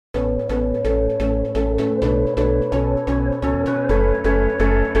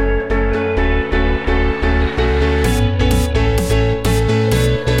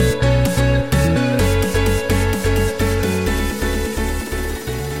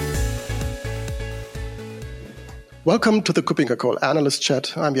Welcome to the KuppingerCole Analyst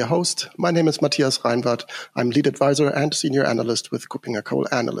Chat. I'm your host. My name is Matthias Reinwarth. I'm lead advisor and senior analyst with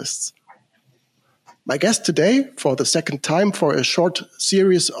KuppingerCole Analysts. My guest today, for the second time for a short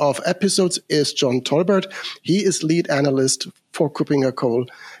series of episodes, is John Tolbert. He is lead analyst for KuppingerCole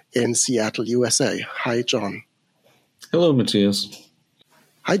in Seattle, USA. Hi, John. Hello, Matthias.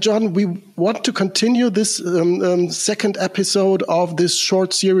 Hi, John. We want to continue this second episode of this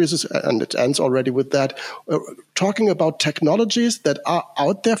short series, and it ends already with that, talking about technologies that are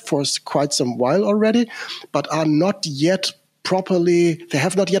out there for quite some while already, but are not yet they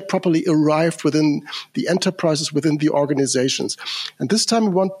have not yet properly arrived within the enterprises, within the organizations. And this time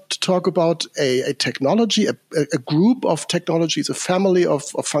we want to talk about a technology, a group of technologies, a family of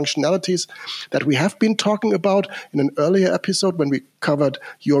functionalities that we have been talking about in an earlier episode when we covered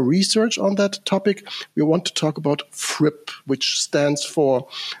your research on that topic. We want to talk about FRIP, which stands for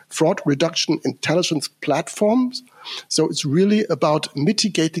Fraud Reduction Intelligence Platforms. So it's really about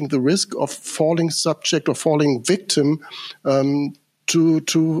mitigating the risk of falling subject or falling victim to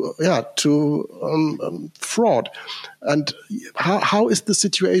fraud. And how is the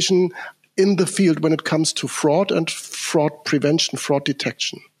situation in the field when it comes to fraud and fraud prevention, fraud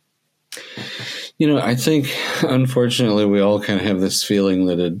detection? I think, unfortunately, we all kind of have this feeling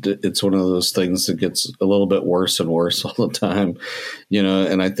that it's one of those things that gets a little bit worse and worse all the time,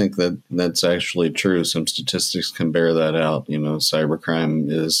 and I think that that's actually true. Some statistics can bear that out. Cybercrime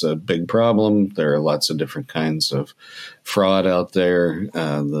is a big problem. There are lots of different kinds of fraud out there.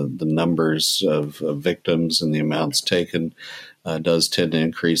 The numbers of victims and the amounts taken does tend to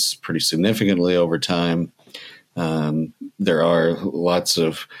increase pretty significantly over time. There are lots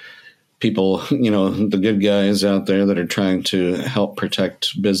of people, the good guys out there that are trying to help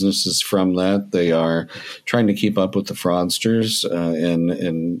protect businesses from that. They are trying to keep up with the fraudsters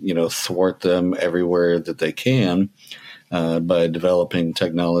and thwart them everywhere that they can by developing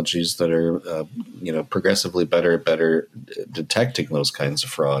technologies that are, progressively better at detecting those kinds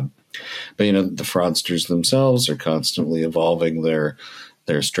of fraud. But, the fraudsters themselves are constantly evolving their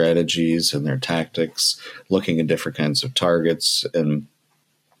strategies and their tactics, looking at different kinds of targets and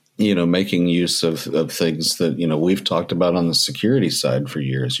making use of things that, we've talked about on the security side for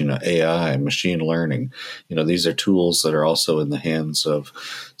years, AI, machine learning. These are tools that are also in the hands of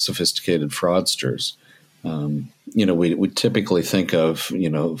sophisticated fraudsters. We typically think of,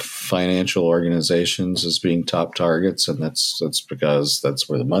 financial organizations as being top targets, and that's because that's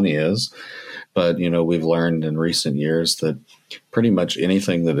where the money is. But, we've learned in recent years that pretty much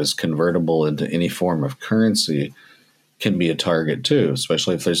anything that is convertible into any form of currency can be a target too,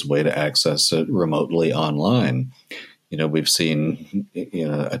 especially if there's a way to access it remotely online. We've seen,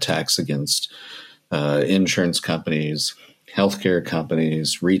 attacks against insurance companies, healthcare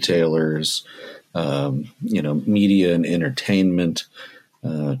companies, retailers, media and entertainment,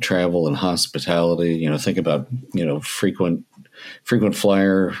 travel and hospitality. Think about, frequent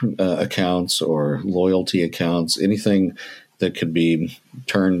flyer accounts or loyalty accounts, anything that could be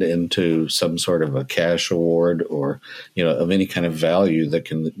turned into some sort of a cash award or, of any kind of value that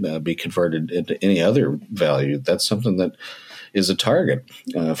can be converted into any other value. That's something that is a target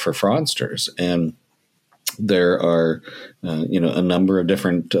for fraudsters. And there are, a number of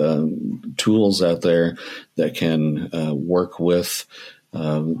different tools out there that can work with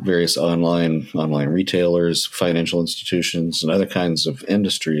various online retailers, financial institutions, and other kinds of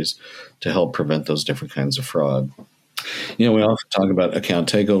industries to help prevent those different kinds of fraud. We often talk about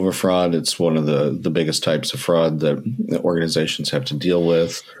account takeover fraud. It's one of the biggest types of fraud that organizations have to deal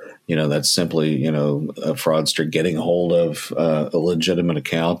with. That's simply, a fraudster getting a hold of a legitimate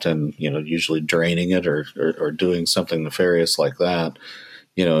account and, usually draining it or doing something nefarious like that.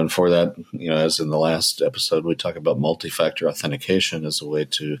 And for that, as in the last episode, we talk about multi-factor authentication as a way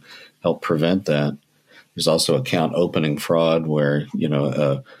to help prevent that. There's also account opening fraud where,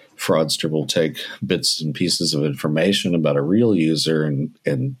 a fraudster will take bits and pieces of information about a real user and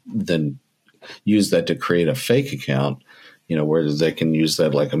then use that to create a fake account, where they can use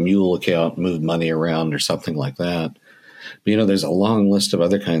that like a mule account, move money around or something like that. But, there's a long list of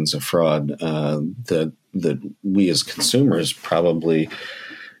other kinds of fraud that we as consumers probably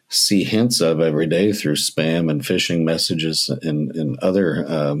see hints of every day through spam and phishing messages and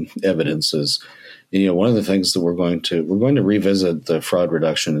other evidences. One of the things that we're going to revisit the fraud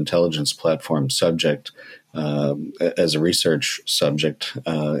reduction intelligence platform subject as a research subject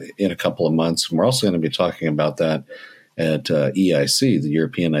in a couple of months. And we're also going to be talking about that at EIC, the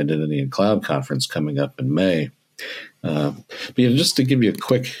European Identity and Cloud Conference, coming up in May. But just to give you a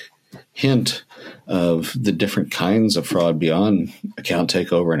quick hint of the different kinds of fraud beyond account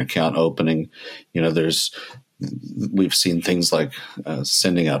takeover and account opening, there's we've seen things like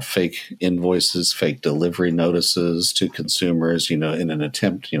sending out fake invoices, fake delivery notices to consumers, in an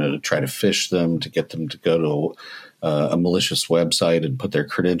attempt, to try to phish them, to get them to go to a malicious website and put their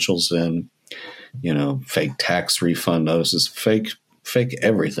credentials in, fake tax refund notices, fake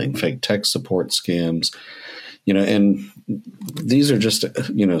everything, fake tech support scams, and these are just,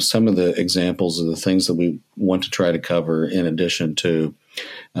 some of the examples of the things that we want to try to cover in addition to,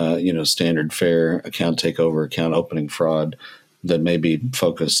 standard fare account takeover, account opening fraud that may be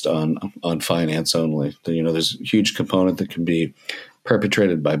focused on finance only. There's a huge component that can be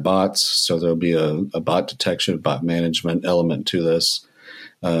perpetrated by bots. So there'll be a bot detection, bot management element to this.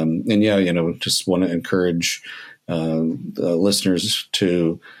 Just want to encourage the listeners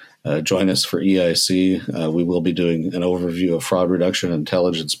to join us for EIC. We will be doing an overview of fraud reduction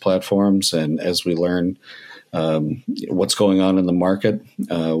intelligence platforms. And as we learn what's going on in the market,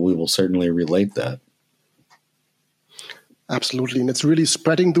 we will certainly relate that. Absolutely. And it's really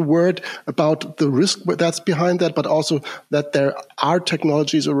spreading the word about the risk that's behind that, but also that there are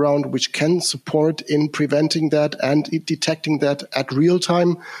technologies around which can support in preventing that and detecting that at real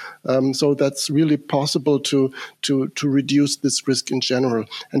time. So that's really possible to reduce this risk in general.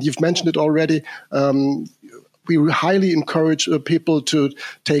 And you've mentioned it already. We highly encourage people to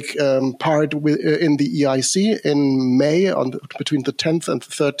take part in the EIC in May, between the 10th and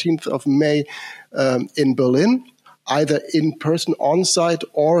the 13th of May in Berlin, either in person on site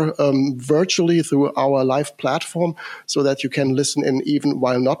or virtually through our live platform, so that you can listen in even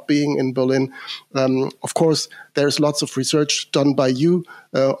while not being in Berlin. Of course, there's lots of research done by you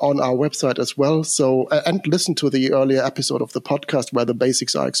on our website as well. So, and listen to the earlier episode of the podcast where the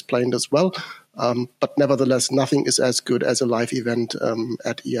basics are explained as well. But nevertheless, nothing is as good as a live event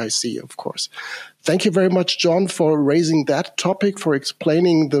at EIC, of course. Thank you very much, John, for raising that topic, for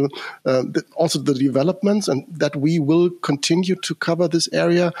explaining also the developments, and that we will continue to cover this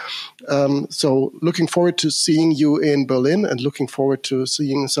area. So looking forward to seeing you in Berlin, and looking forward to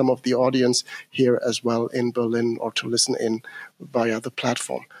seeing some of the audience here as well in Berlin, or to listen in via the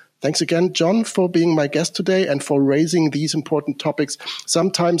platform. Thanks again, John, for being my guest today and for raising these important topics.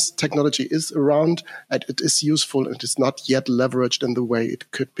 Sometimes technology is around and it is useful, and it's not yet leveraged in the way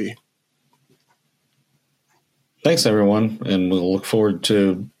it could be. Thanks, everyone. And we'll look forward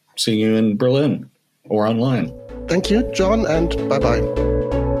to seeing you in Berlin or online. Thank you, John, and bye-bye.